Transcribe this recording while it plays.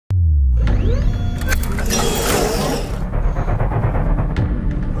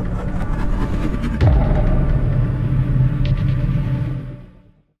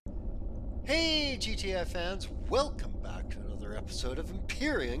fans, welcome back to another episode of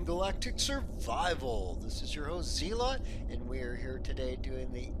Empyrion Galactic Survival. This is your host Zeellott, and we are here today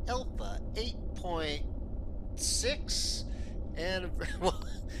doing the Alpha 8.6, and well,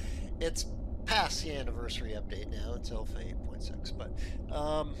 it's past the anniversary update now. It's Alpha 8.6, but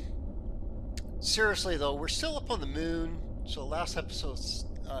seriously though, we're still up on the moon. So last episode,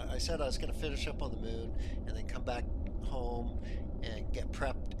 I said I was going to finish up on the moon and then come back home and get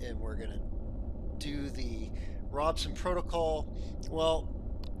prepped, and we're going to do the Robson protocol. Well,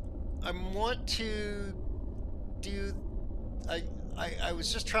 I want to do, I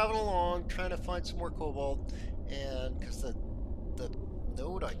was just traveling along trying to find some more cobalt, and because the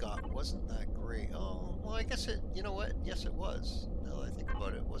node I got wasn't that great. Oh, well, I guess it, you know what, yes it was. Now that I think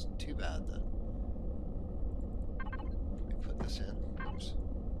about it, it wasn't too bad then. Let me put this in. Oops.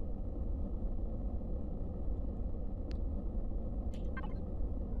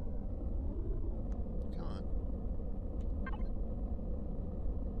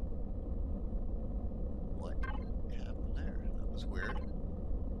 Weird.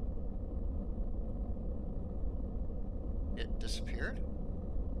 It disappeared?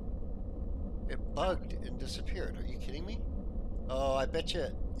 It bugged and disappeared. Are you kidding me? Oh, I bet you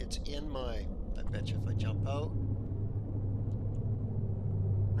it's in my... I bet you if I jump out...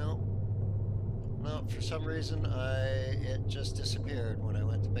 No. No, for some reason it just disappeared when I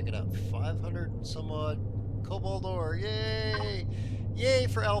went to pick it up. 500 and some odd cobalt ore. Yay! Yay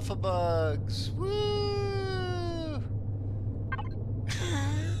for alpha bugs! Woo!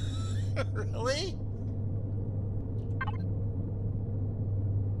 Really?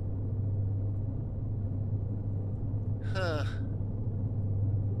 Huh.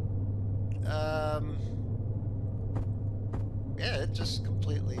 Yeah, it just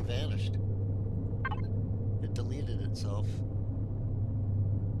completely vanished. It deleted itself.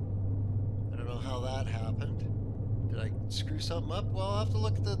 I don't know how that happened. Did I screw something up? Well, I'll have to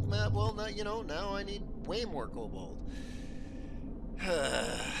look at the map. Well, now, you know, now I need way more cobalt.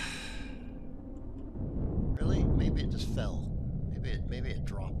 Really? Maybe it just fell. Maybe it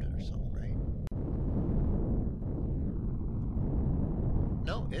dropped it or something, right?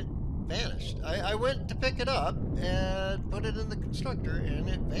 No, it vanished. I went to pick it up and put it in the constructor, and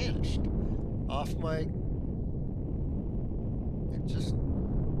it vanished off my... It just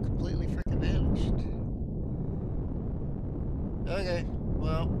completely freaking vanished. Okay,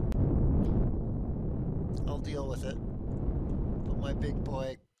 well, I'll deal with it. Put my big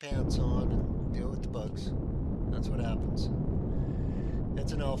boy pants on and deal with the bugs. That's what happens.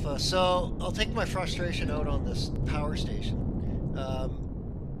 It's an alpha. So I'll take my frustration out on this power station.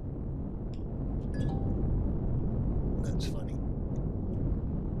 That's funny.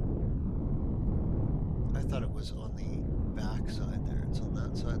 I thought it was on the back side there. It's on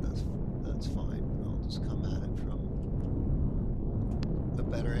that side. That's fine. I'll just come at it from a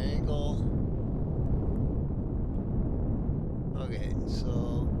better angle. Okay,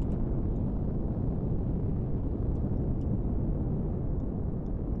 so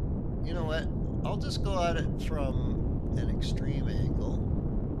you know what? I'll just go at it from an extreme angle.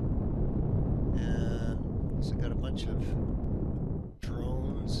 And so I got a bunch of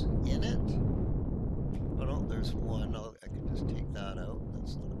drones in it. Oh no, there's one. I can just take that out.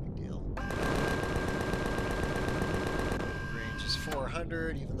 That's not a big deal. Range is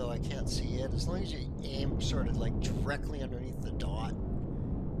 400, even though I can't see it. As long as you aim sort of like directly underneath the dot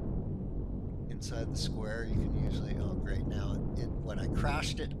inside the square, you can usually... Oh, great. Now, when I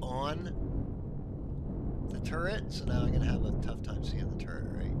crashed it on the turret, so now I'm going to have a tough time seeing the turret,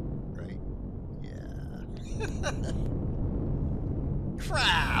 right? Right? Yeah.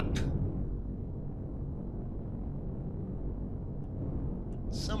 Crap!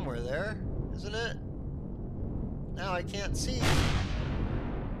 Somewhere there, isn't it? Now I can't see.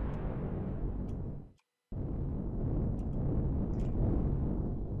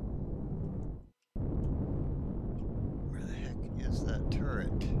 Where the heck is that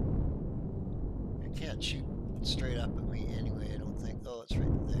turret? It can't shoot straight up at me anyway, I don't think. Oh, it's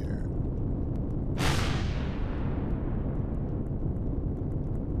right there.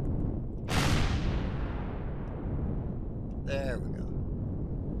 There we go.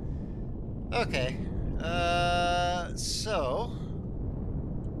 Okay. So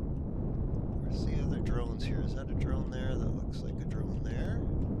where's the other drones here? Is that a drone there? That looks like a drone there.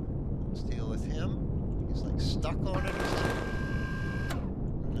 Let's deal with him. He's like stuck on it or something.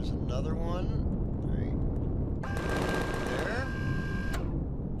 And there's another one right there.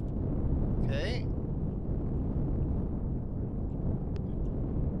 Okay.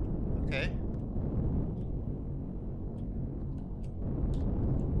 Okay.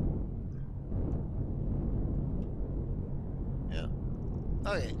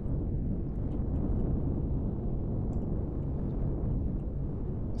 Okay.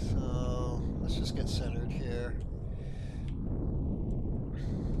 So let's just get centered here.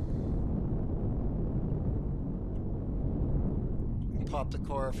 Pop the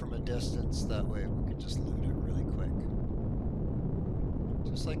core from a distance, that way we can just loot it really quick.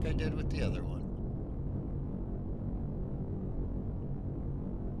 Just like I did with the other one.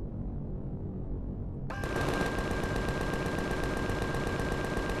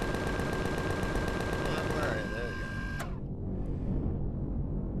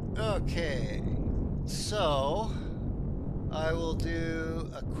 Okay, so I will do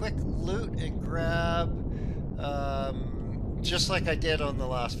a quick loot and grab, just like I did on the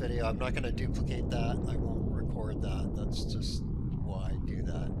last video. I'm not going to duplicate that. I won't record that. That's just why I do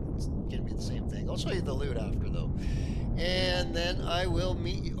that. It's going to be the same thing. I'll show you the loot after though. And then I will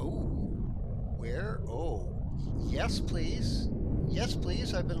meet you. Oh, where? Oh, yes, please. Yes,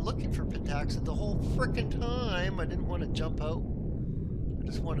 please. I've been looking for Pentaxid the whole frickin' time. I didn't want to jump out. I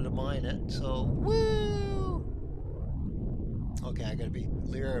just wanted to mine it, so woo! Okay, I gotta be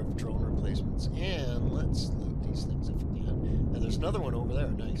clear of drone replacements, and let's loot these things if we can. And there's another one over there.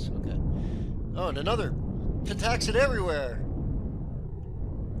 Nice. Okay. Oh, and another Pentaxid everywhere.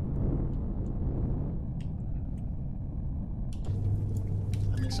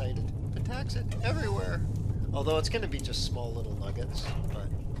 I'm excited. Pentaxid everywhere. Although it's gonna be just small little nuggets, but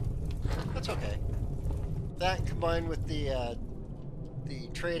that's okay. That combined with the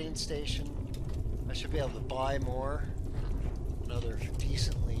trading station, I should be able to buy more. Another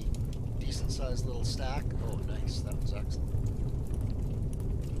decent sized little stack. Oh, nice. That was excellent.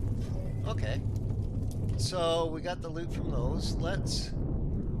 Okay. So we got the loot from those. Let's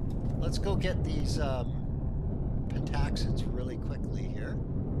go get these Pentaxids really quickly here.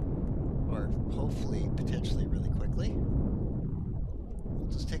 Or hopefully, potentially really quickly.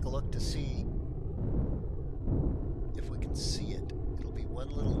 We'll just take a look to see if we can see it. It'll be one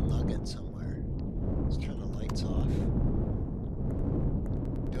little nugget somewhere. Let's turn the lights off.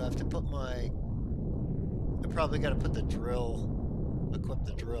 Do I have to put my... I probably got to put the drill, equip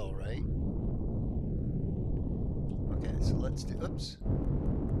the drill, right? Okay, so let's do... Oops.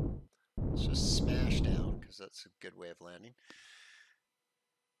 Let's just smash down, because that's a good way of landing.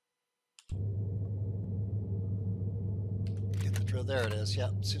 Get the drill. There it is.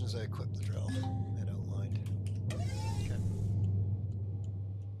 Yeah, as soon as I equip the drill, it outlined. Okay.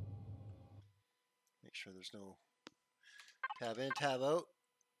 Make sure there's no tab in, tab out.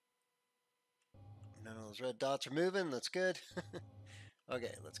 None of those red dots are moving. That's good.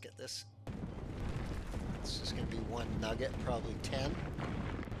 Okay, let's get this. It's just going to be one nugget, probably 10.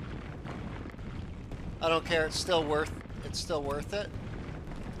 I don't care. It's still worth it.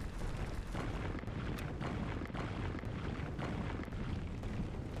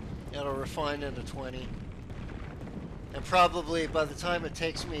 It'll refine into 20. And probably by the time it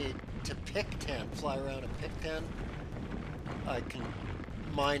takes me to pick 10, fly around and pick 10, I can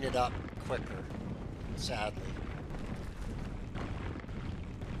mine it up quicker, sadly.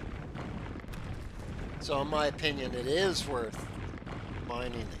 So in my opinion, it is worth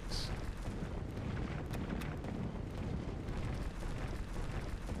mining these.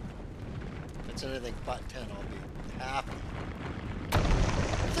 If it's anything but 10, I'll be happy.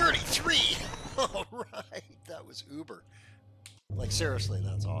 33! All right, that was uber. Like seriously,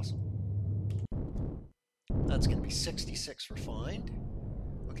 that's awesome. That's gonna be 66 refined.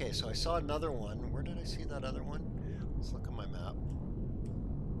 Okay, so I saw another one. Where did I see that other one? Let's look on my map.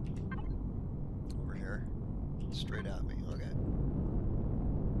 Over here. Straight at me. Okay.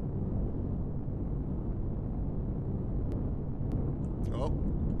 Oh.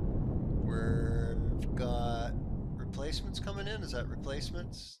 We've got replacements coming in. Is that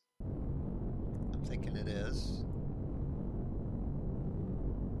replacements? I'm thinking it is.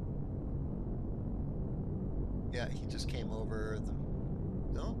 Yeah, he just came over the...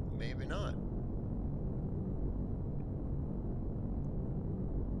 No, maybe not.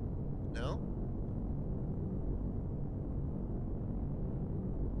 No?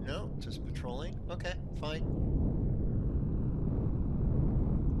 No, just patrolling? Okay, fine.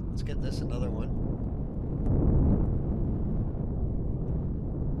 Let's get this another one.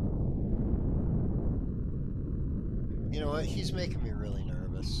 You know what? He's making me really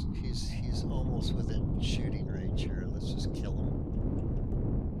nervous. He's almost within shooting range here. Let's just kill him.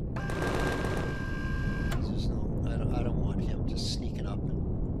 There's no, I don't want him just sneaking up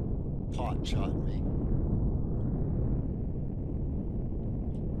and pot-shotting me.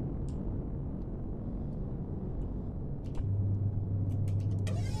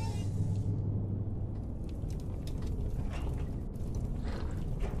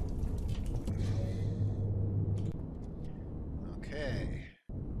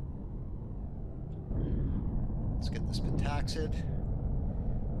 acid.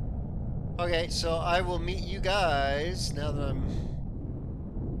 Okay, so I will meet you guys now that I'm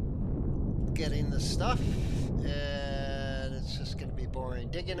getting the stuff, and it's just going to be boring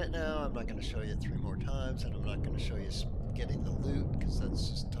digging it now. I'm not going to show you it 3 more times, and I'm not going to show you getting the loot because that's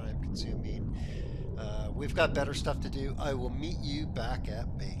just time consuming. We've got better stuff to do. I will meet you back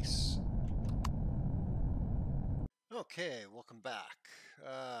at base. Okay, welcome back.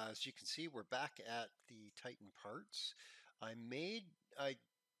 As you can see, we're back at the Titan parts. I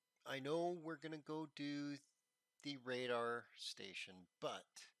know we're going to go do the radar station, but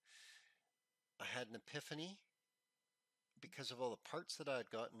I had an epiphany. Because of all the parts that I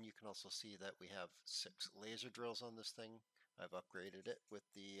had gotten, you can also see that we have 6 laser drills on this thing. I've upgraded it with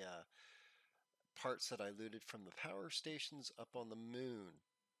the parts that I looted from the power stations up on the moon.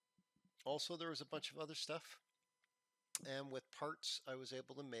 Also, there was a bunch of other stuff. And with parts, I was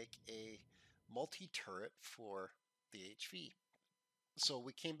able to make a multi-turret for the HV. So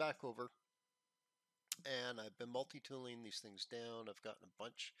we came back over, and I've been multi-tooling these things down. I've gotten a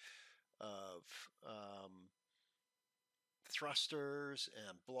bunch of thrusters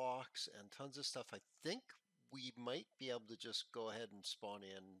and blocks and tons of stuff. I think we might be able to just go ahead and spawn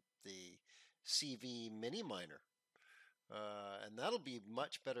in the CV mini miner. And that'll be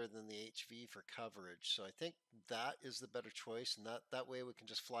much better than the HV for coverage. So I think that is the better choice. And that way we can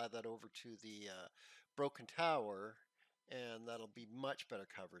just fly that over to the broken tower, and that'll be much better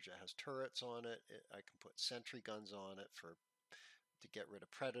coverage. It has turrets on it. I can put sentry guns on it to get rid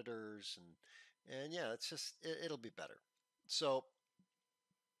of predators, and yeah, it's just it'll be better. So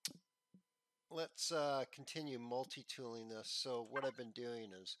let's continue multi-tooling this. So what I've been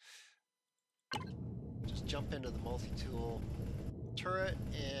doing is just jump into the multi-tool turret,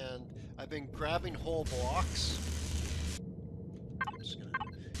 and I've been grabbing whole blocks. I'm just gonna,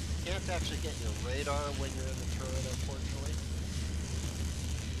 you can't actually get your radar when you're in the turret, unfortunately.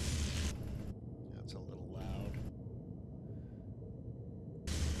 That's a little loud.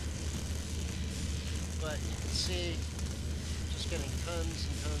 But you can see, just getting tons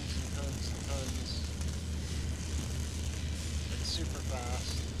and tons and tons and tons. It's super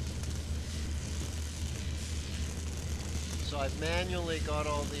fast. So I've manually got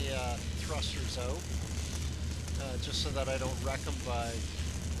all the thrusters out, just so that I don't wreck them by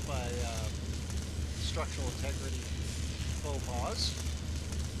structural integrity faux pas.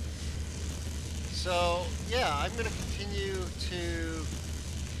 So yeah, I'm going to continue to.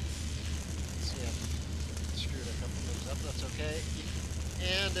 Let's see, I've screwed a couple things up. That's okay.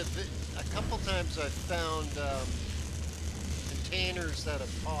 And a couple times I've found containers that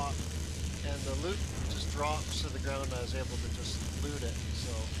have popped, and the loot just drops to the ground, and I was able to just loot it.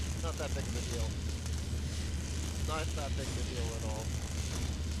 So not that big of a deal. Not that big of a deal at all.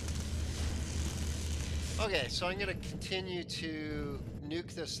 Okay, so I'm going to continue to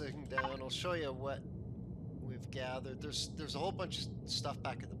nuke this thing down. I'll show you what we've gathered. There's a whole bunch of stuff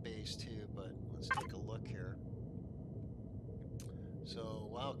back at the base too, but let's take a look here. So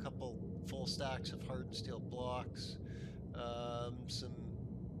wow, a couple full stacks of hardened steel blocks, some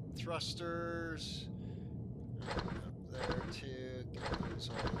thrusters up there too. Get those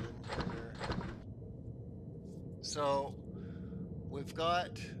all in here. So we've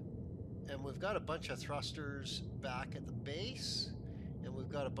got a bunch of thrusters back at the base, and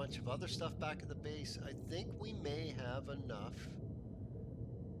we've got a bunch of other stuff back at the base. I think we may have enough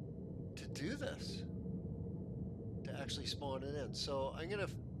to do this, to actually spawn it in. So I'm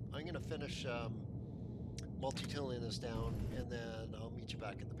gonna finish multi-tooling this down, and then I'll meet you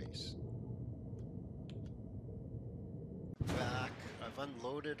back at the base. Back, I've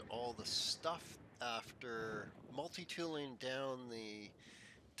unloaded all the stuff after multi-tooling down the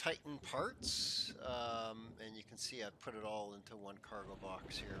Titan parts, and you can see I put it all into one cargo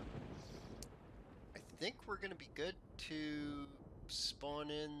box here. I think we're going to be good to spawn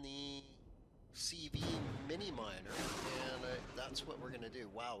in the CV mini miner, and that's what we're going to do.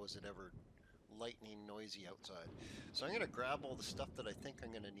 Wow, is it ever lightning noisy outside. So I'm going to grab all the stuff that I think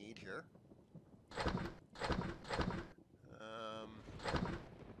I'm going to need here.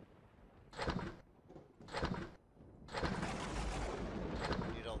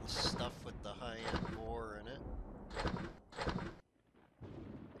 Need all the stuff with the high-end ore in it.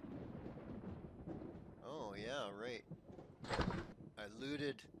 Oh yeah, right. I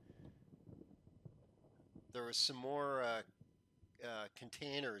looted. There was some more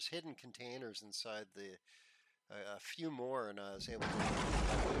containers, hidden containers inside the. A few more, and I was able to.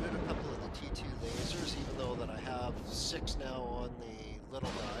 I looted a couple of the T2 lasers, even though that I have 6 now on the little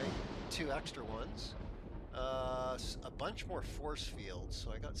guy, 2 extra ones. A bunch more force fields,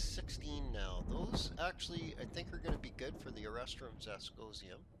 so I got 16 now. Those actually, I think, are going to be good for the Erestrum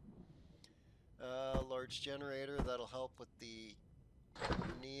Zascosium. Large generator, that'll help with the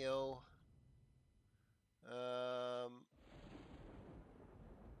Neo.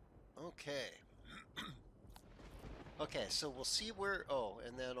 Okay. Okay, so we'll see where... Oh,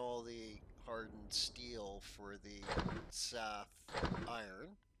 and then all the hardened steel for the Sath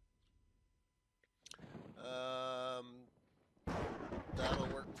iron. That'll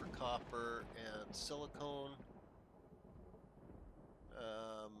work for copper and silicone.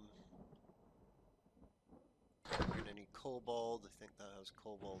 We're gonna need cobalt. I think that has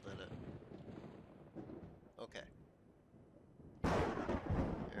cobalt in it. Okay.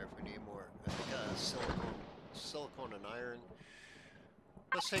 There, if we need more. I think silicone and iron.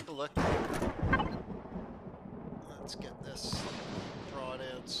 Let's take a look. Let's get this brought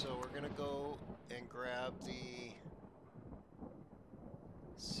in. So we're gonna go and grab the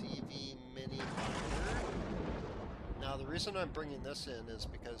CV Mini Miner. Now the reason I'm bringing this in is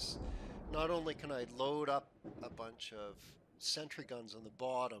because not only can I load up a bunch of sentry guns on the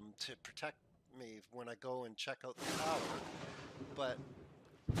bottom to protect me when I go and check out the tower, but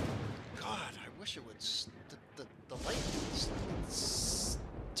God, I wish it would. The light is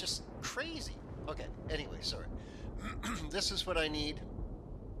just crazy. Okay, anyway, sorry. This is what I need.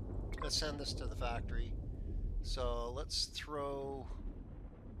 Let's send this to the factory. So let's go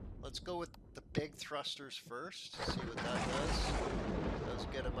with the big thrusters first, see what that does. Does a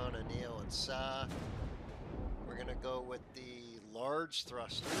good amount of Neo and Sa. We're gonna go with the large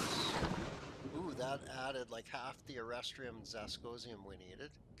thrusters. Ooh, that added like half the Erestrium and Zascosium we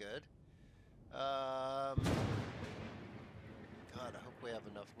needed. Good. God, I hope we have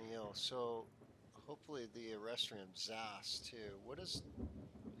enough Neo. So hopefully the Erestrium Zas too. What does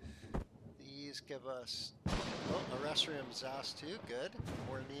these give us? Oh, Erestrium Zas too. Good.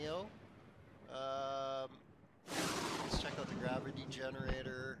 More Neo. Let's check out the gravity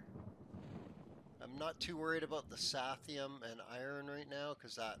generator. I'm not too worried about the Sathium and iron right now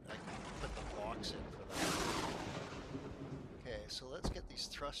because that I can put the blocks in for that. Okay, so let's get these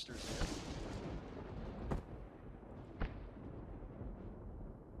thrusters in.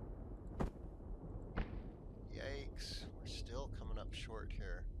 Yikes, we're still coming up short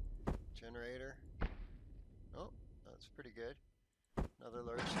here. Generator. Oh, that's pretty good. Another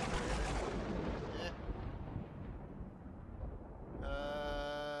large generator.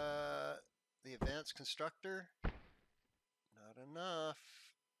 The advanced constructor. Not enough.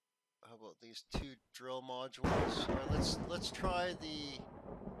 How about these two drill modules? Or let's try the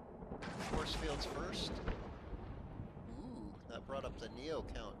force fields first. Ooh, that brought up the Neo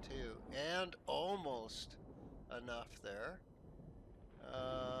count too, and almost enough there.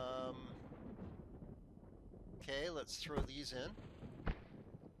 Okay, let's throw these in.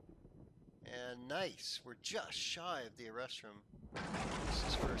 And nice, we're just shy of the Erestrum. This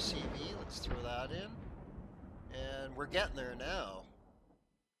is for CV, let's throw that in. And we're getting there now.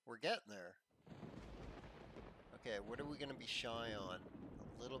 We're getting there. Okay, what are we going to be shy on?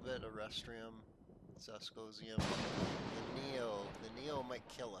 A little bit of Erestrium, Zascosium, the Neo might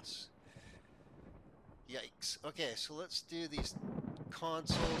kill us. Yikes. Okay, so let's do these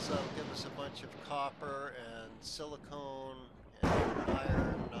consoles that'll give us a bunch of copper and silicone and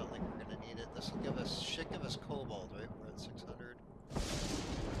iron. Not like we're going to need it. This will should give us cobalt, right? We're at 600.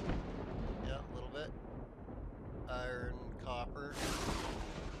 Yeah, a little bit. Iron, copper.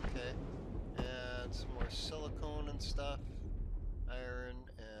 Okay. And some more silicone and stuff. Iron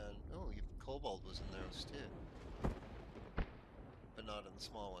and... Oh, even cobalt was in those too. But not in the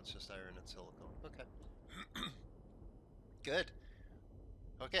small ones, just iron and silicone. Okay. Good.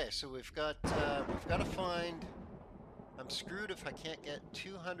 Okay, so we've got to find... I'm screwed if I can't get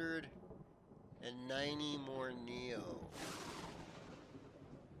 290 more Neo.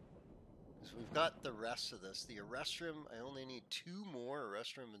 So we've got the rest of this. The Erestrum, I only need 2 more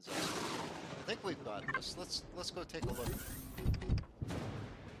Erestrum and Zascosium. I think we've got this. Let's go take a look.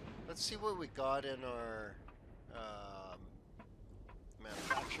 Let's see what we got in our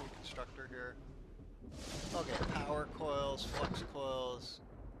manufacturing constructor here. Okay, power coils, flux coils.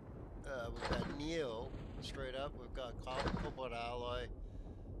 We've got Neo straight up. We've got cobalt alloy.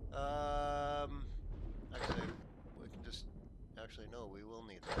 Actually, we can just. Actually, no, we will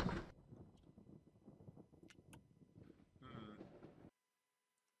need that.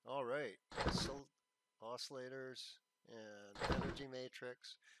 All right. So, oscillators and energy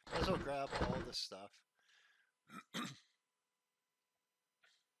matrix. Might as well grab all this stuff.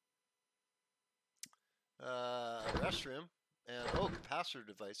 Restroom and capacitor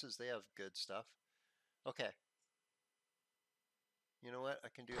devices. They have good stuff. Okay. You know what? I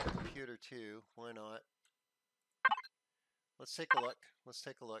can do the computer too. Why not? Let's take a look. Let's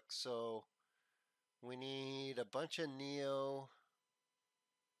take a look. So we need a bunch of Neo.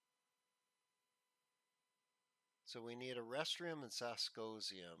 So we need a Restrium and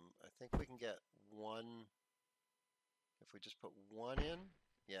Zascosium. I think we can get one if we just put one in.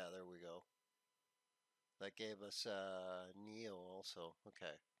 Yeah, there we go. That gave us Neo also.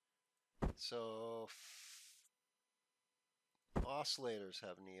 Okay. So oscillators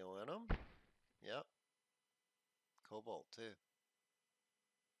have Neo in them. Yep. Cobalt too.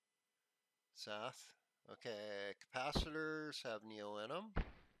 Sath. Okay. Capacitors have Neo in them.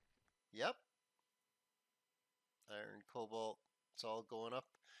 Yep. Iron, cobalt. It's all going up.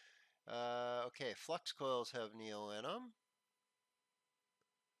 Okay. Flux coils have Neo in them.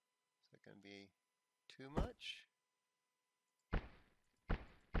 Is that going to be too much?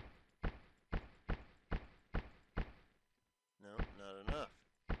 No, not enough.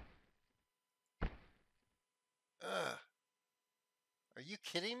 Ugh. Are you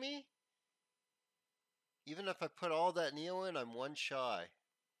kidding me? Even if I put all that Neo in, I'm one shy.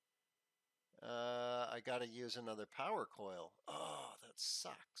 I gotta use another power coil. Oh, that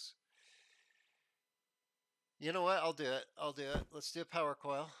sucks. You know what? I'll do it. I'll do it. Let's do a power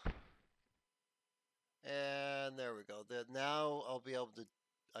coil. And there we go. Now I'll be able to,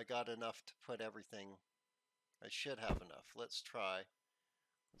 I got enough to put everything. I should have enough. Let's try.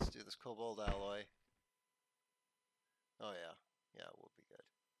 Let's do this cobalt alloy. Oh yeah. Yeah, we'll be good.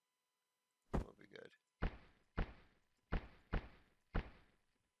 We'll be good.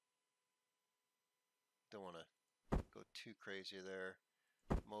 Don't want to go too crazy there.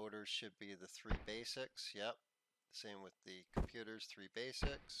 Motors should be the 3 basics. Yep. Same with the computers, 3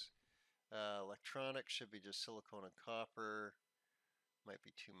 basics. Electronics should be just silicone and copper. Might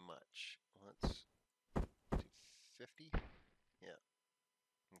be too much. Let's do 50. Yeah.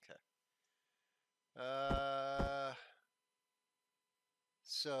 Okay.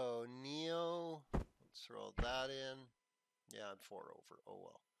 So Neo, let's throw that in. Yeah, I'm 4 over. Oh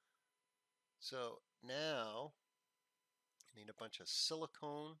well. So now I need a bunch of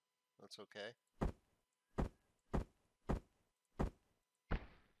silicone. That's okay.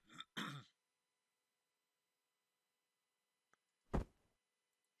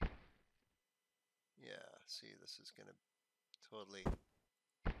 Yeah, see, this is going to totally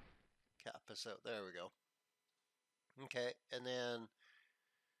cap us out. There we go. Okay, and then,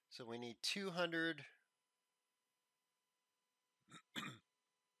 so we need 200,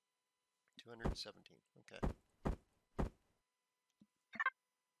 217. Okay.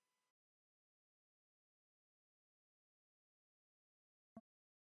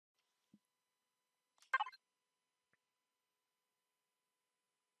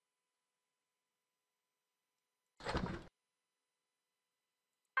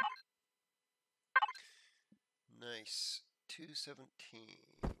 Nice. 217.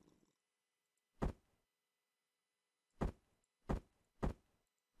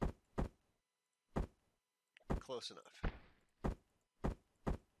 Close enough.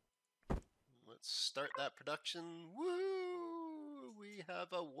 Let's start that production. Woo! We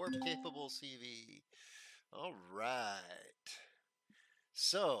have a warp capable CV. All right.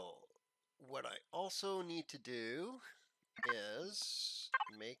 So, what I also need to do is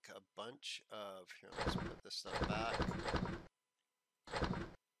make a bunch of, here, let's put this stuff back.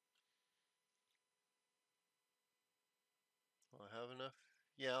 Will I have enough?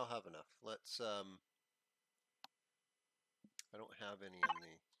 Yeah, I'll have enough. Let's, I don't have any in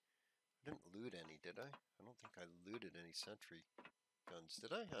the, I didn't loot any, did I? I don't think I looted any sentry guns,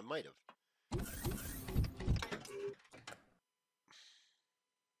 did I? I might have.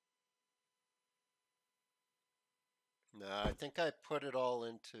 No, I think I put it all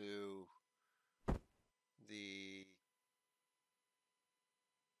into the,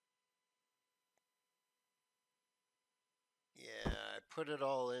 yeah, I put it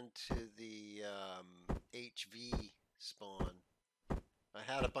all into the HV spawn. I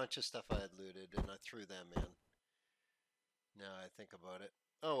had a bunch of stuff I had looted and I threw them in. Now I think about it.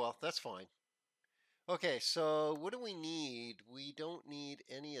 Oh well, that's fine. Okay, so what do we need? We don't need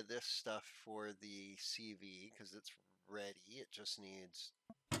any of this stuff for the CV because it's ready. It just needs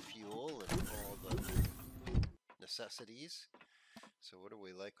fuel and all the necessities. So what do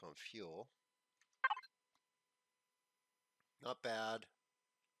we like on fuel? Not bad.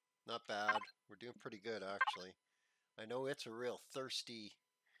 Not bad. We're doing pretty good actually. I know it's a real thirsty.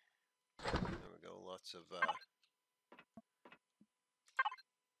 There we go. Lots of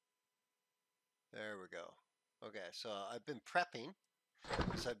there we go. Okay, so I've been prepping.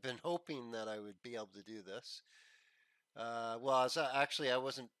 because I've been hoping that I would be able to do this. Well, actually, I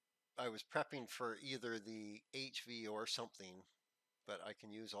wasn't. I was prepping for either the HV or something, but I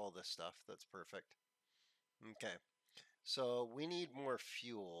can use all this stuff. That's perfect. Okay, so we need more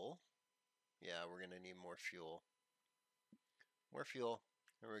fuel. Yeah, we're gonna need more fuel. More fuel.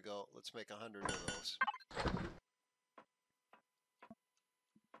 There we go. Let's make 100 of those.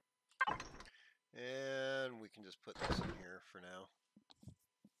 And we can just put this in here for now.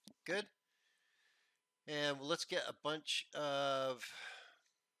 Good. And let's get a bunch of,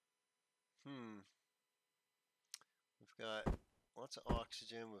 we've got lots of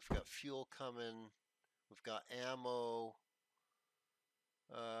oxygen. We've got fuel coming. We've got ammo.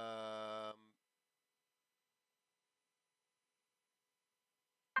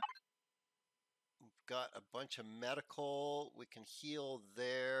 We've got a bunch of medical. We can heal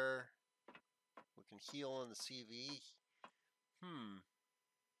there. We can heal on the CV.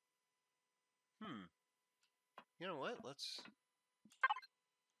 You know what? Let's.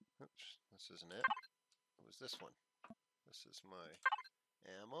 Oops, this isn't it. It was this one. This is my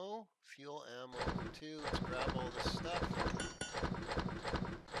ammo. Fuel ammo 2. Let's grab all this stuff.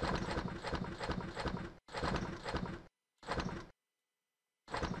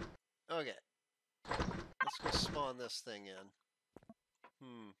 Okay. Let's go spawn this thing in.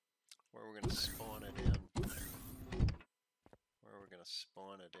 Where we're going to spawn it in. Where we're going to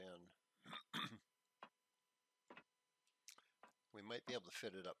spawn it in. We might be able to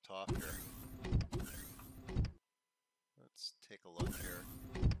fit it up top here. Let's take a look here.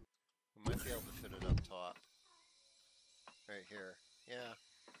 We might be able to fit it up top. Right here. Yeah.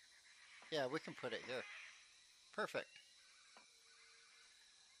 Yeah, we can put it here. Perfect.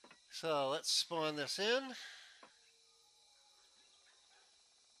 So let's spawn this in.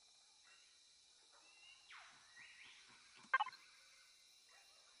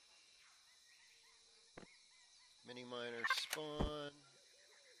 Mini miner spawn.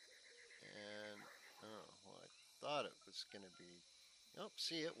 And, oh, well, I thought it was going to be, oh,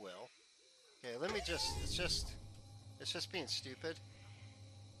 see, it will. Okay, let me just, it's just being stupid.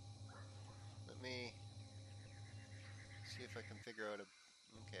 Let me see if I can figure out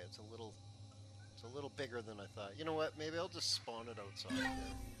okay, it's a little bigger than I thought. You know what, maybe I'll just spawn it outside here.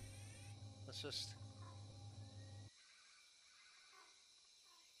 Let's just,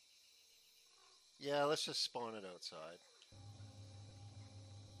 yeah, let's just spawn it outside.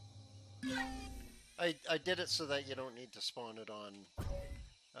 I did it so that you don't need to spawn it on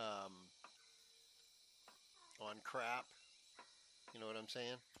crap. You know what I'm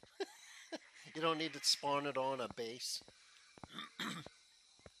saying? You don't need to spawn it on a base.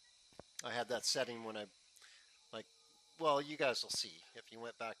 I had that setting when I, like, well, you guys will see if you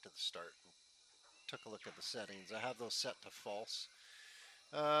went back to the start and took a look at the settings. I have those set to false.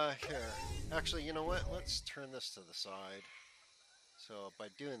 Here. Actually, you know what? Let's turn this to the side. So by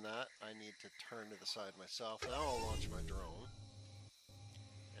doing that, I need to turn to the side myself. Now I'll launch my drone.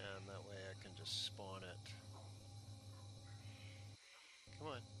 And that way I can just spawn it. Come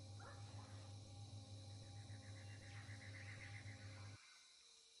on.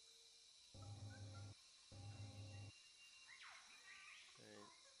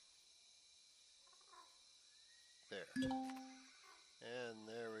 There. And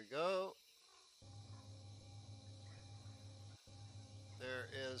there we go. There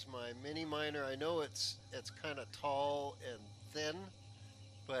is my mini miner. I know it's kind of tall and thin,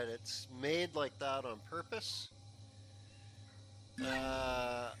 but it's made like that on purpose.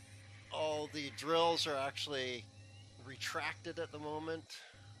 All the drills are actually retracted at the moment.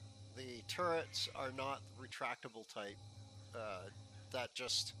 The turrets are not retractable type.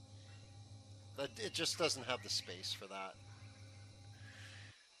 It just doesn't have the space for that.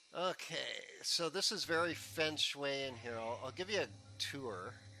 Okay, so this is very feng shui in here. I'll give you a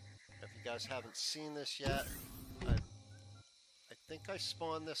tour if you guys haven't seen this yet. I think I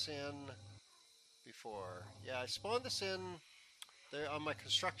spawned this in before. Yeah, I spawned this in there on my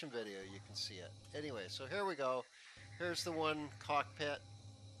construction video. You can see it. Anyway, so here we go. Here's the one cockpit.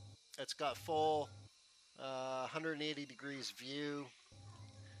 It's got full 180 degrees view.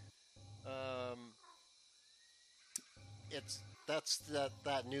 That's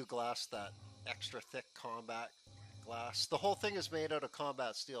that new glass, that extra thick combat glass. The whole thing is made out of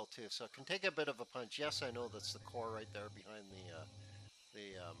combat steel too, so it can take a bit of a punch. Yes, I know that's the core right there behind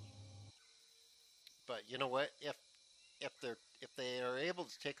but you know what? If they are able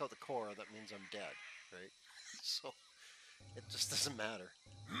to take out the core, that means I'm dead, right? So it just doesn't matter.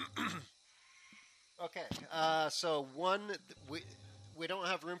 Okay, so we don't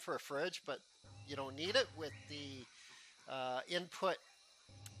have room for a fridge, but you don't need it with the input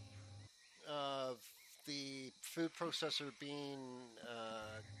of the food processor being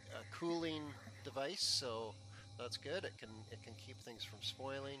a cooling device, so that's good. It can keep things from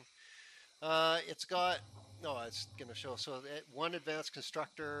spoiling. It's got no, it's gonna show. So one advanced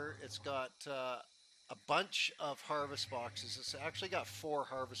constructor. It's got a bunch of harvest boxes. It's actually got 4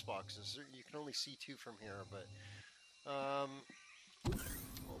 harvest boxes. You can only see 2 from here, but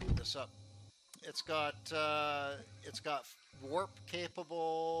open this up. It's got warp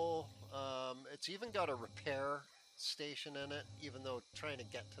capable. It's even got a repair station in it. Even though trying to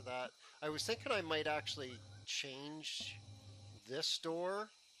get to that, I was thinking I might actually change this door.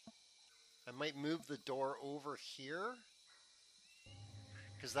 I might move the door over here,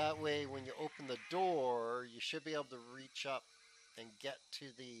 because that way when you open the door, you should be able to reach up and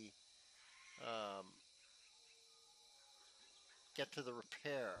um, get to the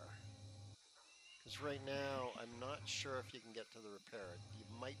repair. Because right now, I'm not sure if you can get to the repair. You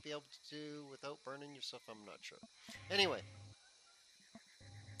might be able to do without burning yourself. I'm not sure. Anyway,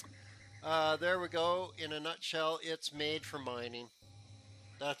 there we go. In a nutshell, it's made for mining.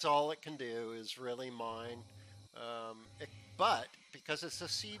 That's all it can do is really mine. But because it's a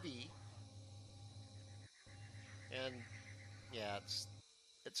CV, and yeah,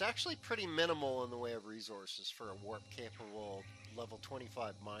 it's actually pretty minimal in the way of resources for a warp capable level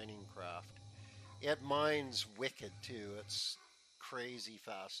 25 mining craft. It mines wicked too. It's crazy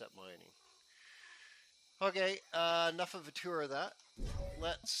fast at mining. Okay, enough of a tour of that.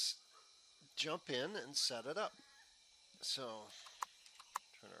 Let's jump in and set it up. So,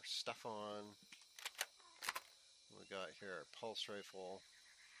 turn our stuff on. We got here our pulse rifle.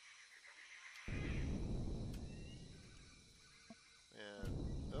 And,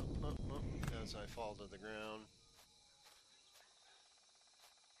 as I fall to the ground.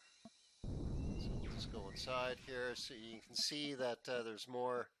 So let's go inside here so you can see that there's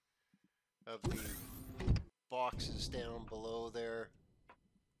more of the boxes down below there.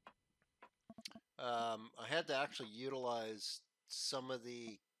 I had to actually utilize some of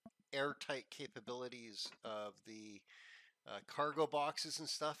the airtight capabilities of the cargo boxes and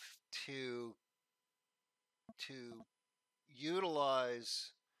stuff to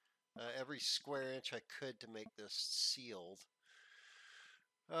utilize every square inch I could to make this sealed.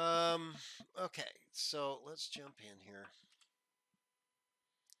 Okay, so let's jump in here,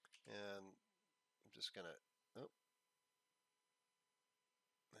 and I'm just gonna. Oh,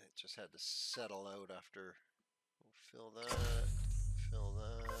 it just had to settle out after. We'll fill that. Fill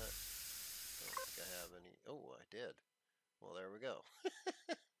that. I don't think I have any. Oh, I did. Well, there we go.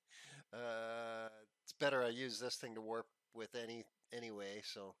 It's better I use this thing to warp with anyway.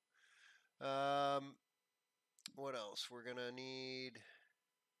 So, um, what else? We're gonna need.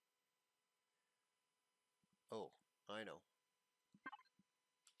 Oh, I know.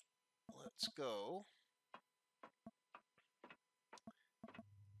 Let's go.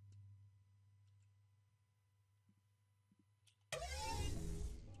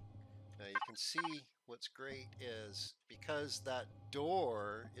 Now you can see what's great is because that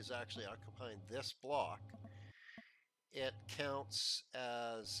door is actually occupying this block, it counts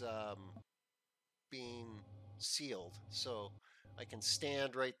as being sealed. So I can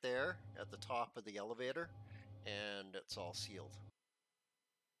stand right there at the top of the elevator and it's all sealed.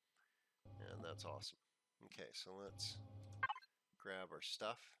 And that's awesome. Okay, so let's grab our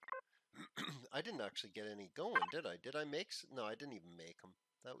stuff. I didn't actually get any going, did I? Did I make some? No, I didn't even make them.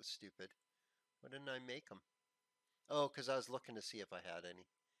 That was stupid. Why didn't I make them? Oh, because I was looking to see if I had any,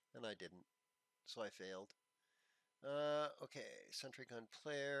 and I didn't, so I failed. Okay, sentry gun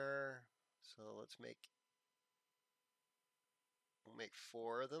player. So we'll make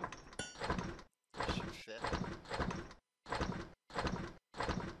 4 of them. Should fit.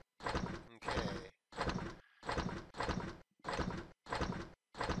 Okay.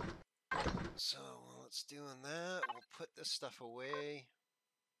 So while it's doing that, we'll put this stuff away.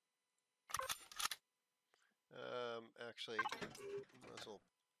 Actually, might as well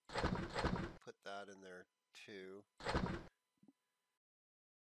put that in there too.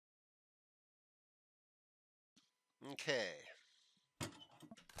 Okay.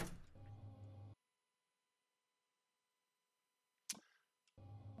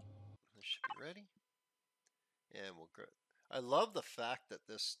 This should be ready. And we'll go. I love the fact that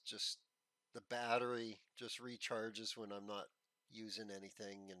the battery just recharges when I'm not using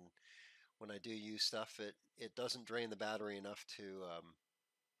anything, and when I do use stuff, it doesn't drain the battery enough to.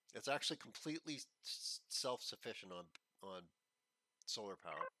 It's actually completely self-sufficient on solar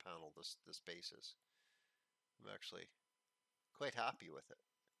power panel. This base is. I'm actually quite happy with it.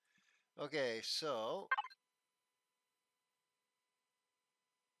 Okay, so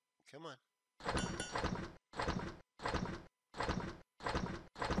come on.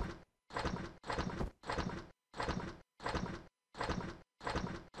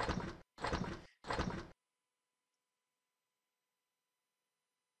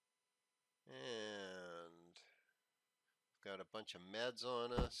 And we've got a bunch of meds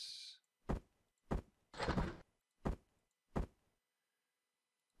on us.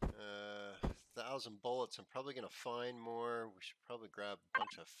 1,000 bullets. I'm probably going to find more. We should probably grab a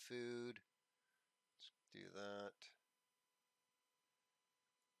bunch of food. Let's do that.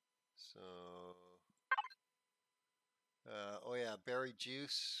 So, oh yeah, berry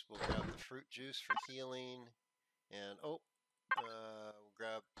juice. We'll grab the fruit juice for healing. And we'll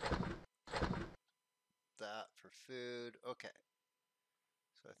grab that for food. Okay.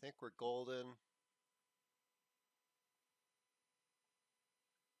 So I think we're golden.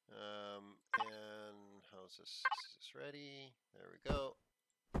 And how's this? Is this ready? There we go.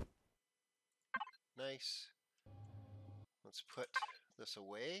 Nice. Let's put this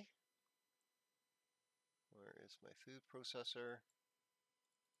away. Where is my food processor?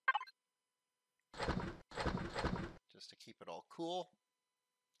 Just to keep it all cool.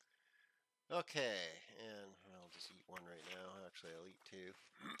 Okay, and I'll just eat one right now. Actually, I'll eat two.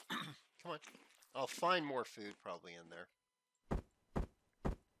 Come on. I'll find more food probably in there.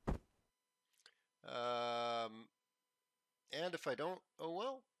 And if I don't, oh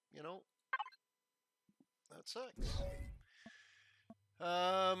well, you know, that sucks.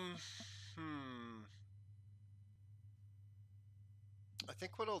 I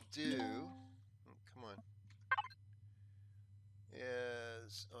think what I'll do, come on,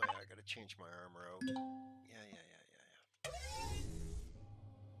 is, oh yeah, I gotta change my armor out. Yeah.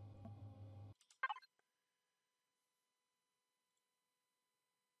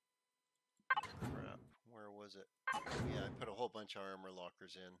 Crap, where was it? Yeah, I put a whole bunch of armor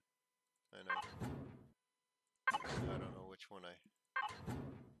lockers in. I know. I don't know which one I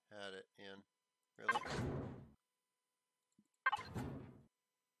had it in. Really?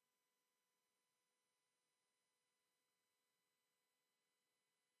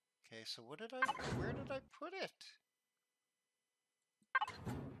 Okay, so where did I put it?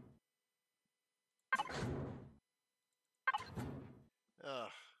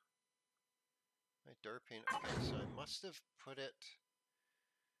 Ugh. My derping. Okay, so I must have put it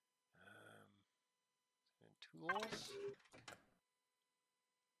in tools.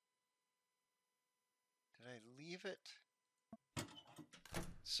 Did I leave it?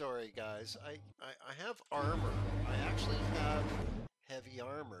 Sorry guys, I have armor. I actually have heavy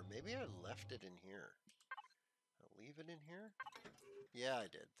armor. Maybe I left it in here. I'll leave it in here? Yeah, I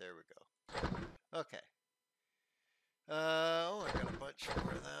did. There we go. Okay. Oh, I got a bunch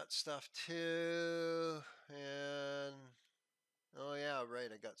more of that stuff too. And oh yeah,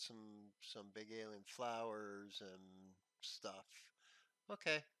 right. I got some big alien flowers and stuff.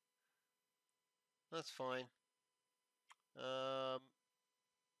 Okay. That's fine. What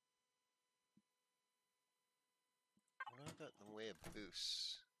have I got in the way of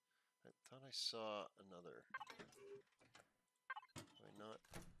boosts? I thought I saw another. Do I not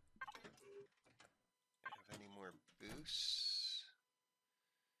have any more boosts?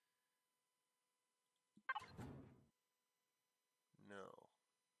 No.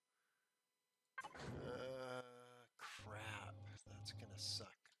 Crap. That's gonna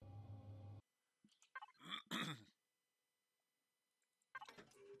suck.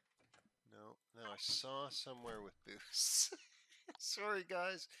 No, I saw somewhere with boosts. Sorry,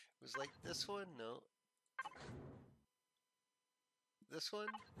 guys. It was like this one? No. This one?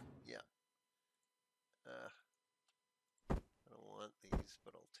 Yeah. I don't want these,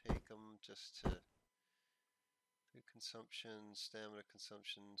 but I'll take them just to food consumption, stamina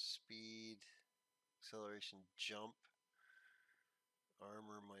consumption, speed, acceleration, jump,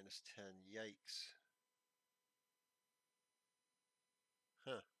 armor -10. Yikes.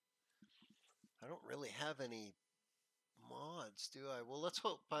 Huh. I don't really have any mods, do I? Well, let's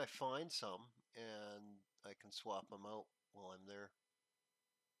hope I find some and I can swap them out while I'm there.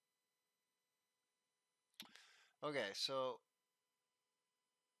 Okay, so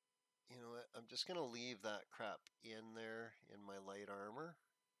you know what? I'm just gonna leave that crap in there in my light armor.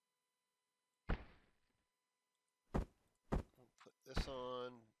 We'll put this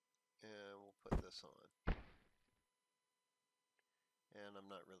on and we'll put this on. And I'm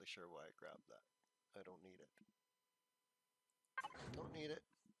not really sure why I grabbed that. I don't need it. Don't need it.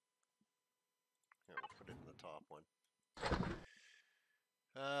 Here, we'll put it in the top one.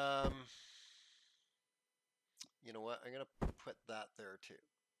 You know what? I'm gonna put that there too.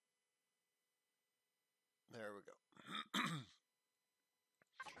 There we go.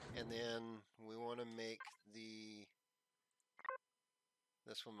 And then we want to make this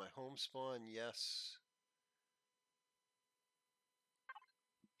one my home spawn, yes.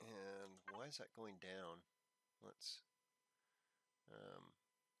 And why is that going down? Let's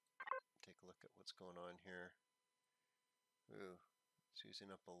take a look at what's going on here. Ooh, it's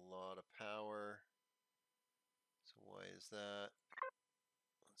using up a lot of power. So why is that?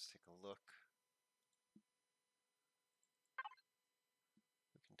 Let's take a look.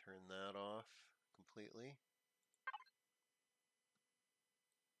 We can turn that off completely.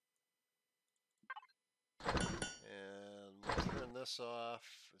 And we'll turn this off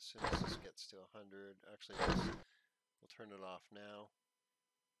as soon as this gets to 100. Actually, we'll turn it off now.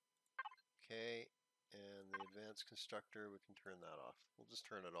 Okay, and the advanced constructor, we can turn that off. We'll just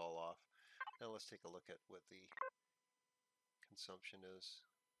turn it all off. Now let's take a look at what the consumption is.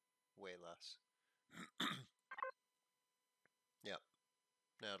 Way less. Yep,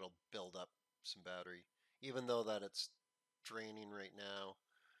 now it'll build up some battery. Even though that it's draining right now,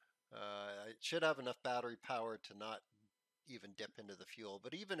 it should have enough battery power to not even dip into the fuel.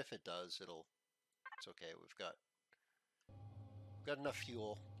 But even if it does, it's okay. We've got enough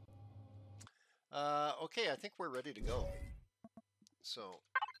fuel. Okay, I think we're ready to go. So,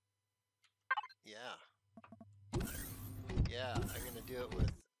 yeah, I'm gonna do it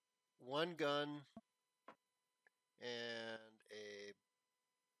with one gun and a.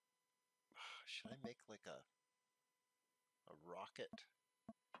 Should I make like a rocket?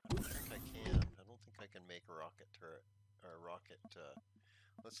 I don't think I can. I don't think I can make a rocket turret or a rocket.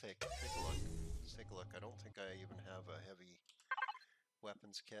 Let's take a look. Let's take a look. I don't think I even have a heavy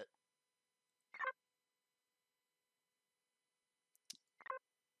weapons kit.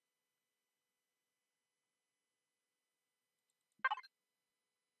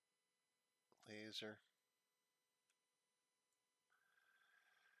 Laser.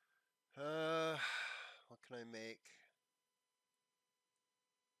 What can I make?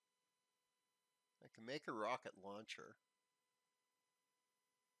 I can make a rocket launcher.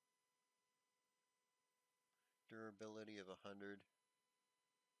 Durability of 100.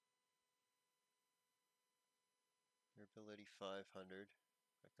 Durability 500.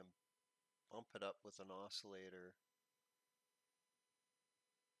 I can bump it up with an oscillator.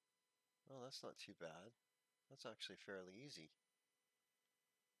 Oh, that's not too bad. That's actually fairly easy.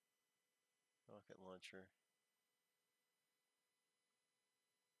 Rocket launcher.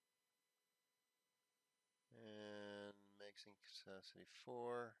 And magazine capacity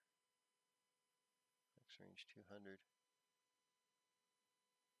 4. Max range 200.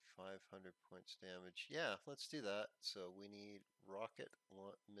 500 points damage. Yeah, let's do that. So we need rocket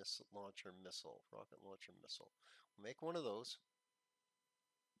launcher missile. Rocket launcher missile. We'll make one of those.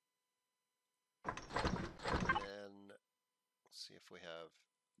 And let's see if we have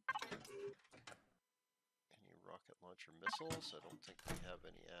any rocket launcher missiles. I don't think we have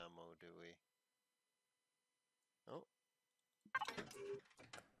any ammo, do we? Oh.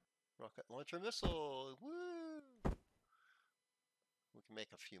 Rocket launcher missile! Woo! We can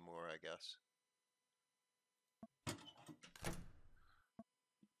make a few more, I guess.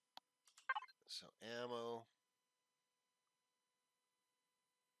 So ammo.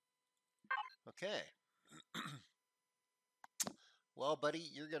 Okay. Well, buddy,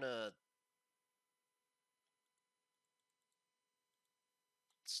 you're gonna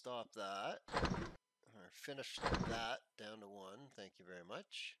stop that. Or finish that down to 1. Thank you very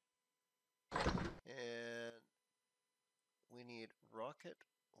much. And we need rocket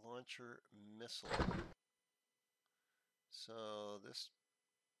launcher missile. So this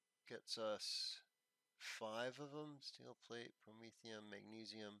gets us 5 of them. Steel plate, promethium,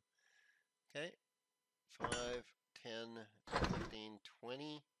 magnesium. Okay. 5, 10, 15,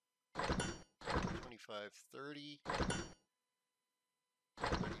 20, 25, 30,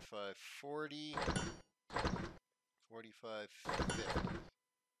 35, 40, 45, 50.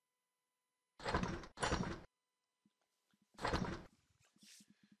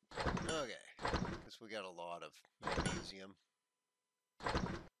 Okay, because we got a lot of magnesium.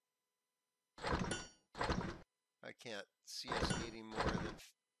 I can't see us needing more than...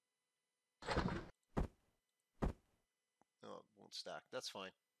 Oh, it won't stack. That's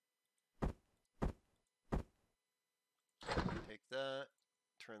fine. Take that,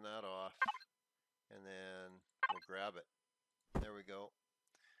 turn that off, and then we'll grab it. There we go.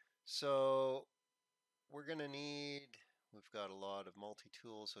 So we're going to need... We've got a lot of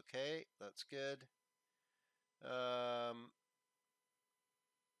multi-tools. Okay, that's good. You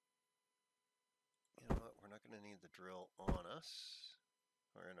know what? We're not going to need the drill on us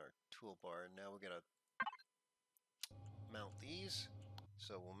or in our toolbar. Now we're going to mount these. So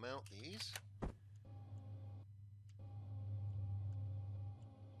So we'll mount these.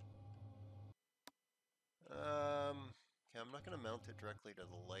 Okay, I'm not going to mount it directly to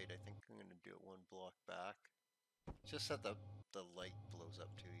the light. I think I'm going to do it one block back. Just that the light blows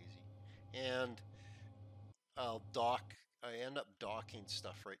up too easy. And I'll dock. I end up docking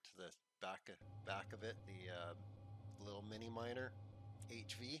stuff right to the back of it. The little mini miner,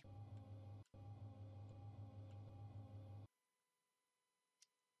 HV.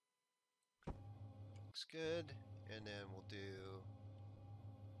 Looks good. And then we'll do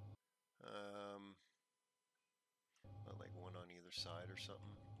like one on either side or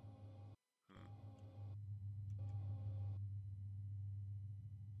something.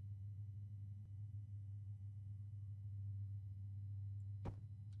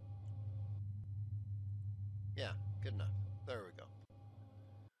 Yeah, good enough. There we go.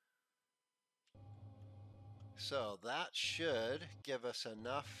 So that should give us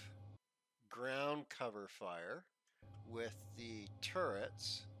enough ground cover fire with the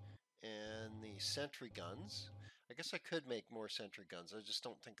turrets and the sentry guns. I guess I could make more sentry guns. I just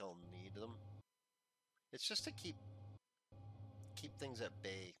don't think I'll need them. It's just to keep things at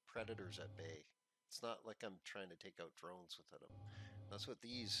bay, predators at bay. It's not like I'm trying to take out drones with them. That's what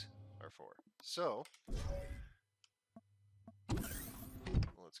these are for. So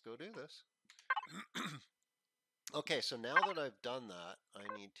let's go do this. Okay, so now that I've done that, I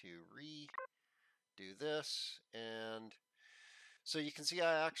need to redo this. And so you can see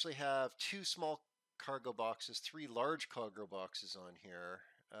I actually have 2 small cargo boxes, 3 large cargo boxes on here.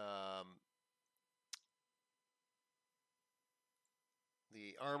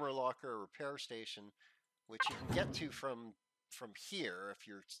 The armor locker repair station, which you can get to from here if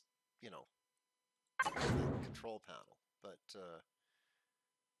you're, you know, the control panel. But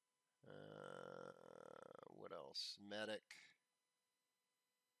what else? Medic.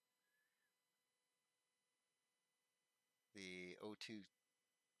 The O2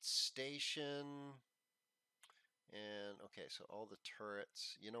 station. And okay, so all the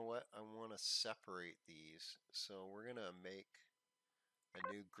turrets. You know what? I want to separate these. So we're going to make a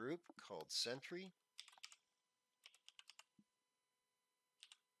new group called Sentry.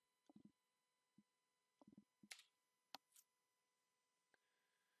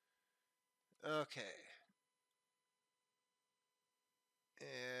 Okay.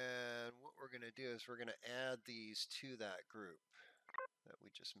 And what we're going to do is we're going to add these to that group that we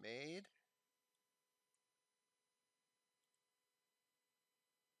just made.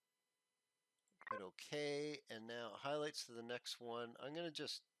 Hit OK, and now it highlights to the next one. I'm going to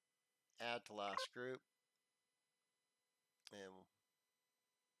just add to last group. And,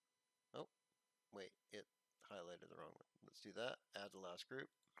 oh, wait, it highlighted the wrong one. Let's do that, add to last group.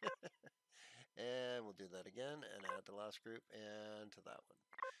 And we'll do that again and add to last group and to that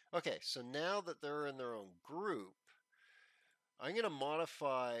one. Okay, so now that they're in their own group, I'm going to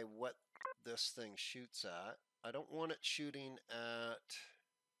modify what this thing shoots at. I don't want it shooting at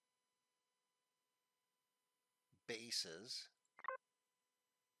bases.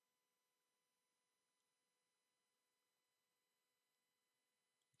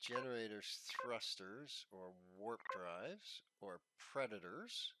 Generators, thrusters, or warp drives, or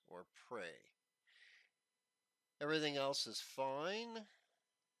predators, or prey. Everything else is fine.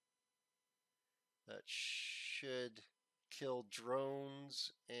 That should kill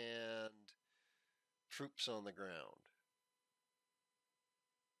drones and troops on the ground.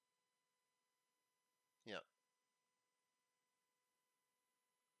 Yeah.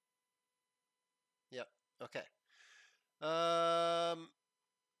 Yep. Okay. Now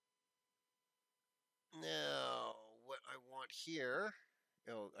what I want here,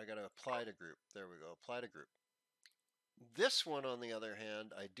 oh, I got to apply to group. There we go. Apply to group. This one, on the other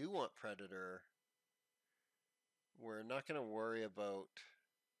hand, I do want predator. We're not going to worry about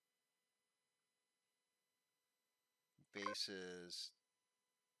bases.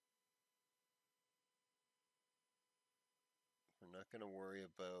 We're not going to worry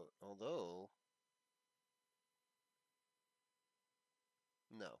about, although,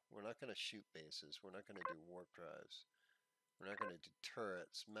 no, we're not going to shoot bases. We're not going to do warp drives. We're not going to do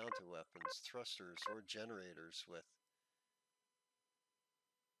turrets, mounted weapons, thrusters, or generators with.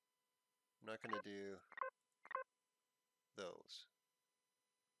 We're not going to do those.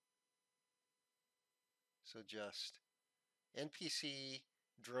 So just NPC,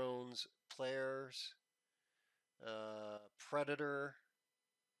 drones, players, predator,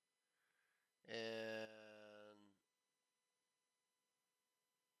 and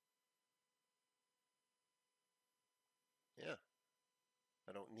yeah.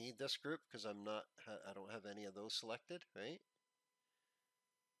 I don't need this group because I don't have any of those selected, right?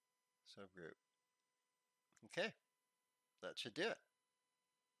 subgroup. Okay, that should do it.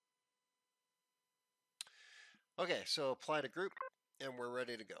 Okay, so apply to group, and we're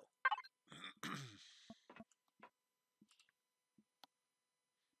ready to go.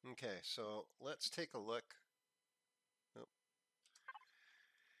 Okay, so let's take a look. Oh,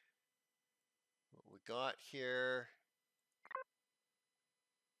 what we got here.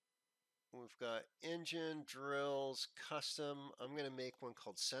 We've got engine, drills, custom. I'm going to make one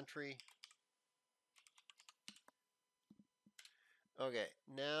called Sentry. Okay,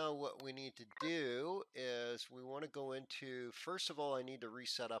 now what we need to do is we want to go into, first of all, I need to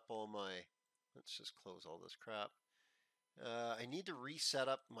reset up all my, let's just close all this crap. I need to reset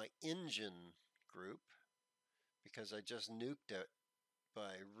up my engine group because I just nuked it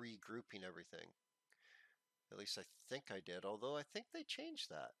by regrouping everything. At least I think I did, although I think they changed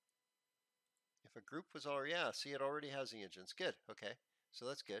that. If a group was already, yeah, see, it already has the engines. Good, okay, so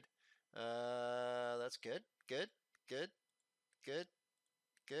that's good. That's good, good, good, good,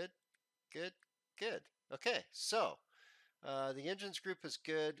 good, good, good. Okay, so the engines group is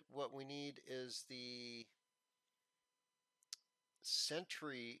good. What we need is the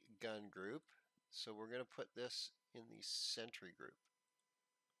sentry gun group. So we're going to put this in the sentry group.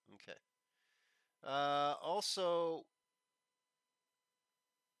 Okay. Also,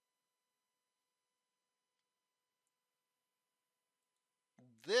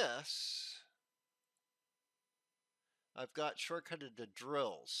 this, I've got shortcutted to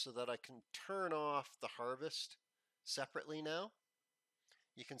drills so that I can turn off the harvest separately now.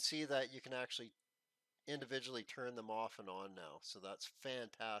 You can see that you can actually individually turn them off and on now. So that's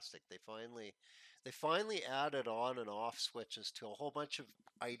fantastic. They finally added on and off switches to a whole bunch of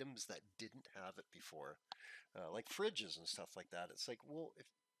items that didn't have it before, like fridges and stuff like that. It's like, well, if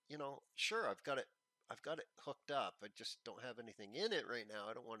you know, sure, I've got it hooked up. I just don't have anything in it right now.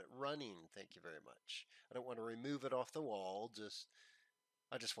 I don't want it running. Thank you very much. I don't want to remove it off the wall.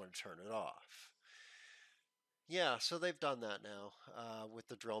 I just want to turn it off. Yeah, so they've done that now with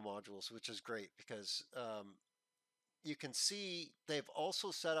the drill modules, which is great because you can see they've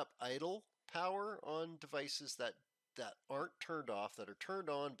also set up idle power on devices that aren't turned off, that are turned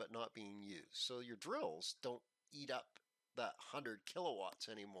on but not being used. So your drills don't eat up that 100 kilowatts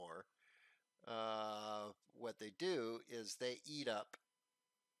anymore. What they do is they eat up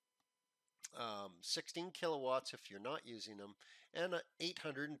 16 kilowatts if you're not using them, and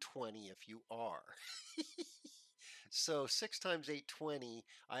 820 if you are. So 6 times 820,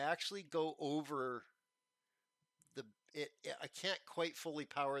 I actually go over I can't quite fully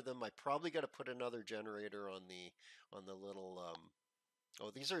power them. I probably got to put another generator on the little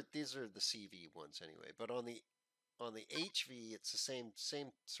oh, these are the CV ones anyway, but on the HV it's the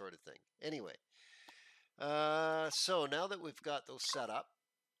same sort of thing. Anyway, so now that we've got those set up,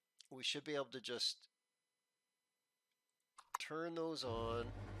 we should be able to just turn those on,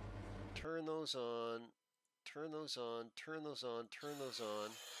 turn those on, turn those on, turn those on, turn those on.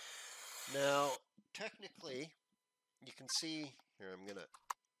 Now, technically, you can see here, I'm gonna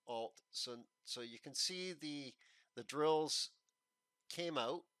Alt, so you can see the drills came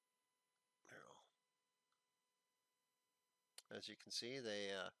out. As you can see,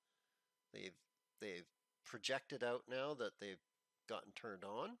 they've projected out now that they've gotten turned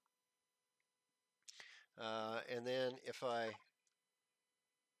on. And then if I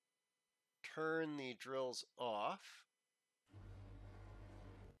turn the drills off,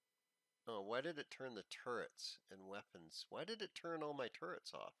 oh, why did it turn the turrets and weapons? Why did it turn all my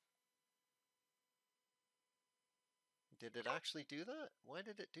turrets off? Did it actually do that? Why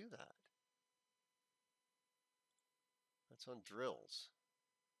did it do that? That's on drills.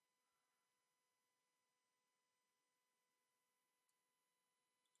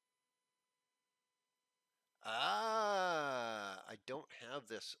 Ah, I don't have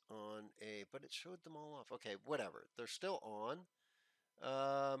this on a, but it showed them all off. Okay, whatever. They're still on.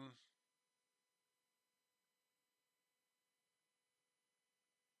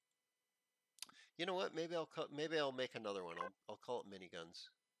 You know what? Maybe I'll make another one. I'll call it miniguns.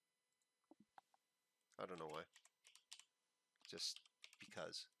 I don't know why. Just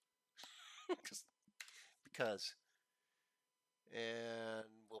because. because. And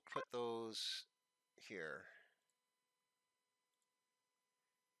we'll put those here.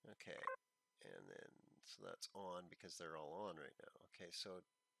 Okay. And then, so that's on because they're all on right now. Okay, so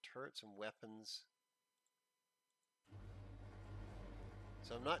turrets and weapons.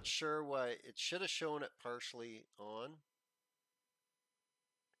 So I'm not sure why it should have shown it partially on.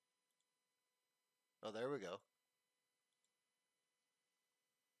 Oh, there we go.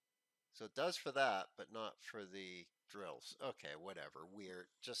 So it does for that, but not for the drills. Okay, whatever. Weird.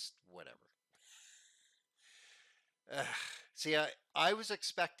 Just whatever. See, I was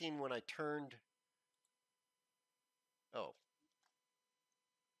expecting when I turned... Oh.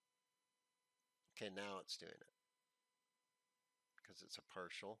 Okay, now it's doing it. Because it's a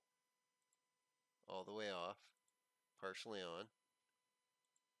partial. All the way off. Partially on.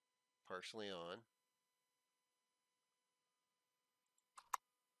 Partially on.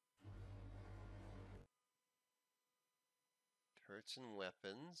 Turrets and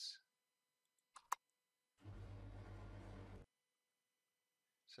weapons.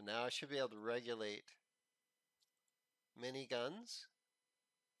 So now I should be able to regulate miniguns,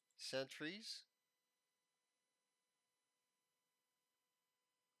 sentries,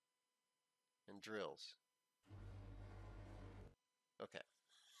 and drills. Okay.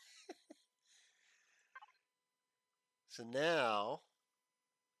 So now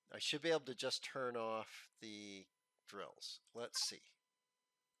I should be able to just turn off the drills. Let's see.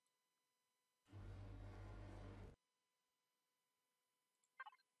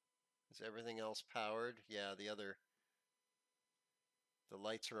 Is everything else powered? Yeah, the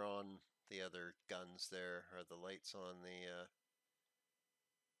lights are on the other guns there. Are the lights on the,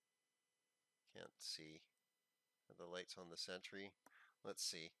 can't see. Are the lights on the sentry? Let's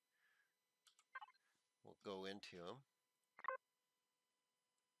see. We'll go into them.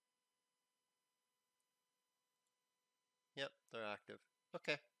 Yep, they're active.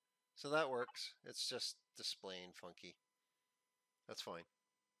 Okay, so that works. It's just displaying funky. That's fine.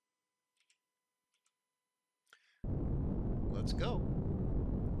 Let's go.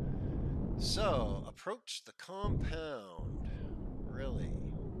 So, approach the compound. Really?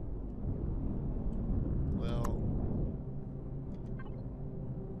 Well,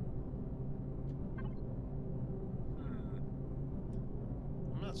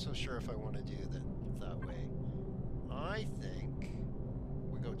 I'm not so sure if I want to do that way. I think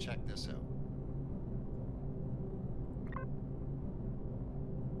we go check this out.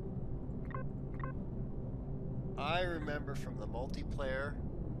 I remember from the multiplayer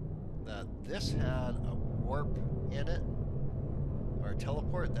that this had a warp in it, or a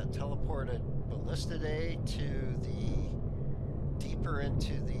teleport that teleported Ballistidae to the deeper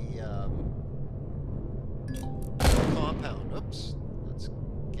into the compound. Oops, let's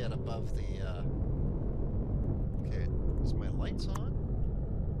get above the. Okay, is my lights on?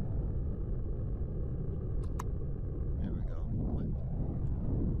 There we go.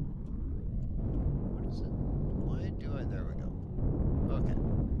 What is it? Why do I? There we go. Okay.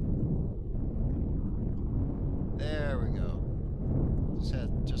 There we go.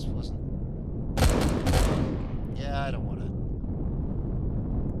 Just wasn't. Yeah, I don't want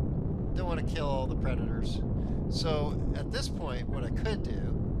to kill all the predators. So at this point, what I could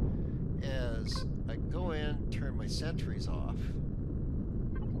do is I go in, turn my sentries off,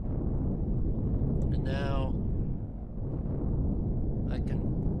 and now I can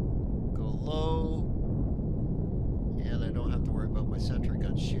go low, and I don't have to worry about my sentry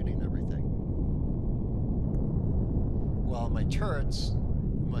gun shooting everything. While my turrets,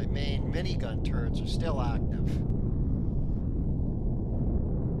 my main minigun turrets, are still active.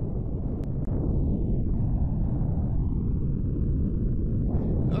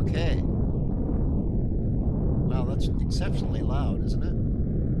 Okay. Wow, that's exceptionally loud, isn't it?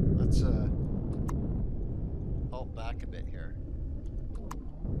 Let's halt back a bit here.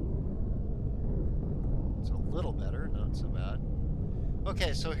 It's a little better, not so bad.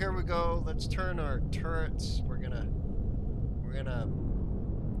 Okay, so here we go. Let's turn our turrets. We're gonna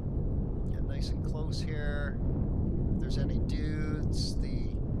get nice and close here. If there's any dudes, the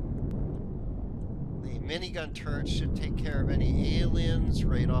minigun turrets should take care of any aliens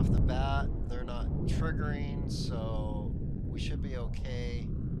right off the bat. They're not triggering, so we should be okay.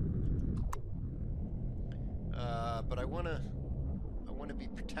 But I wanna be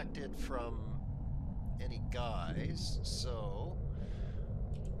protected from any guys, so,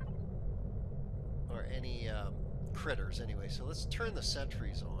 or any critters anyway. So let's turn the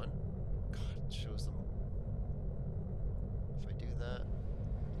sentries on. God, it shows them. If I do that,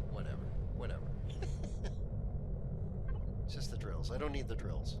 whatever. It's just the drills. I don't need the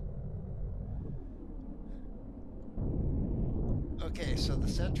drills. Okay, so the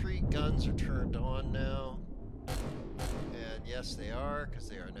sentry guns are turned on now. And yes, they are, because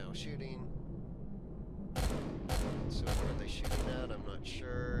they are now shooting. So what are they shooting at? I'm not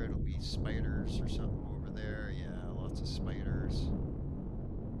sure. It'll be spiders or something over there. Yeah, lots of spiders.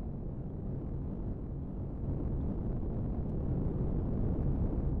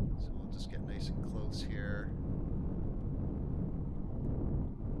 So we'll just get nice and close here.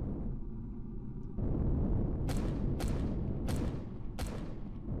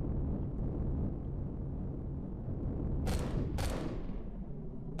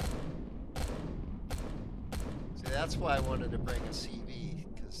 that's why I wanted to bring a CV,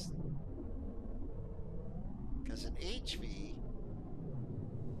 because an HV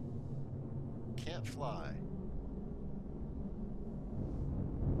can't fly.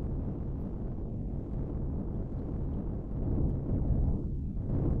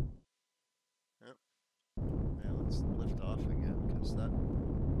 Yep. Now let's lift off again, because that.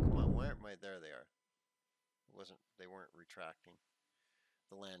 Come on, why aren't my? There they are. It wasn't. They weren't retracting.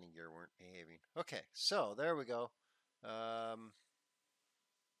 The landing gear weren't behaving. Okay, so there we go.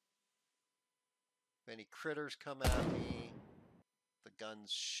 If any critters come at me, the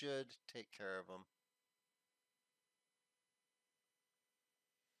guns should take care of them.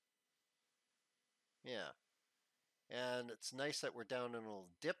 Yeah. And it's nice that we're down in a little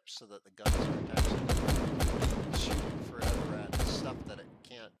dip so that the guns aren't actually shooting forever at stuff that it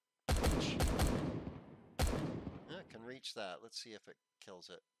can't reach. Yeah, it can reach that. Let's see if it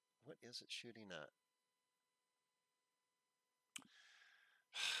kills it. What is it shooting at?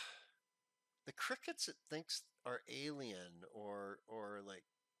 The crickets it thinks are alien or like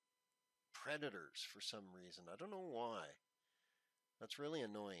predators for some reason. I don't know why. That's really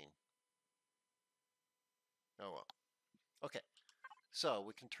annoying. Oh well. Okay. So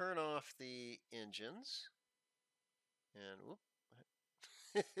we can turn off the engines. And whoop.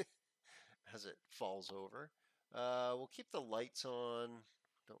 As it falls over. We'll keep the lights on.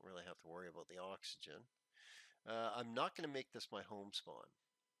 Don't really have to worry about the oxygen. I'm not going to make this my home spawn.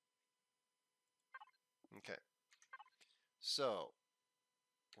 Okay. So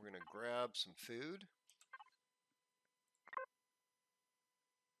we're going to grab some food.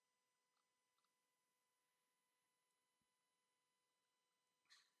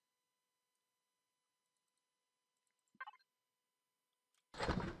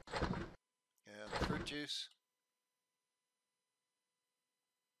 And fruit juice.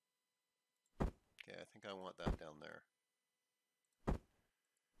 Okay, I think I want that down there.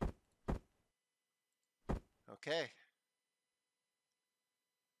 Okay.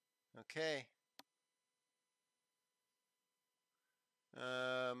 Okay.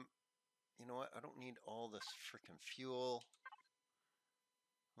 You know what? I don't need all this freaking fuel.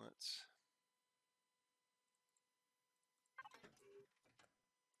 Let's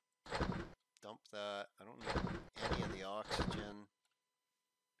dump that. I don't need any of the oxygen.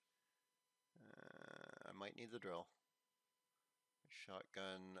 I might need the drill.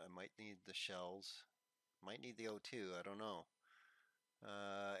 Shotgun. I might need the shells. Might need the O2. I don't know.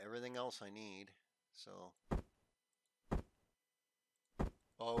 Everything else I need. So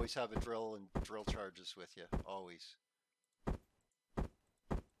always have a drill and drill charges with you. Always. Well,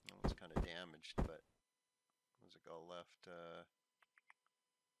 it's kind of damaged, but what's it got left?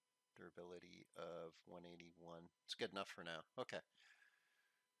 Durability of 181. It's good enough for now. Okay.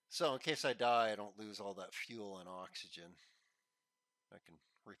 So in case I die, I don't lose all that fuel and oxygen. I can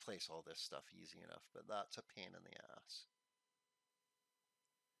replace all this stuff easy enough, but that's a pain in the ass.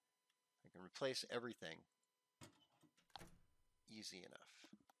 I can replace everything easy enough.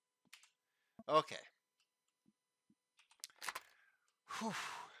 Okay. Whew.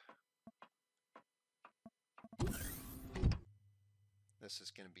 This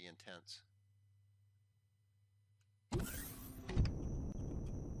is going to be intense.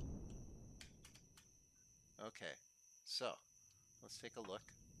 Okay, so let's take a look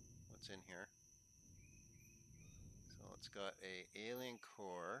what's in here. So it's got a alien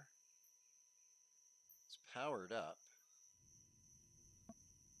core. It's powered up.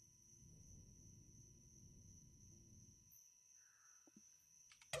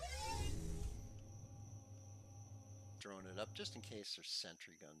 Throwing it up just in case there's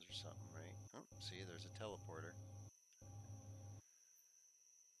sentry guns or something, right? Oh, see, there's a teleporter.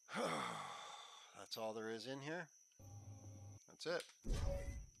 That's all there is in here. That's it.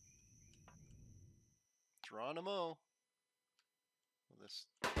 Geronimo. Well, this.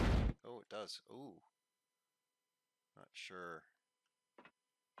 Oh, it does. Ooh. Not sure.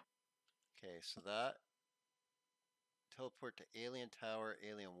 Okay, so that. Teleport to alien tower,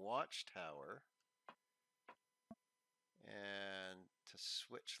 alien watchtower. And to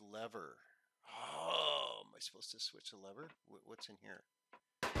switch lever. Oh, am I supposed to switch a lever? What's in here?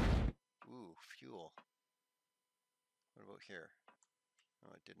 Ooh, fuel. What about here?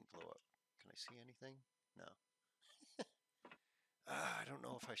 Oh, it didn't blow up. Can I see anything? No. I don't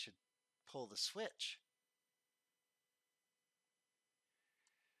know if I should pull the switch.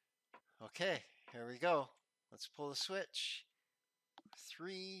 Okay, here we go. Let's pull the switch.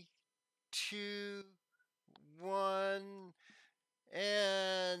 3, 2, 1.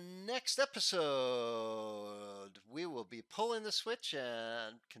 And next episode, we will be pulling the switch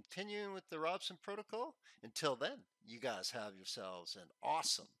and continuing with the Robson Protocol. Until then, you guys have yourselves an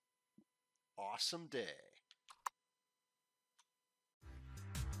awesome, awesome day.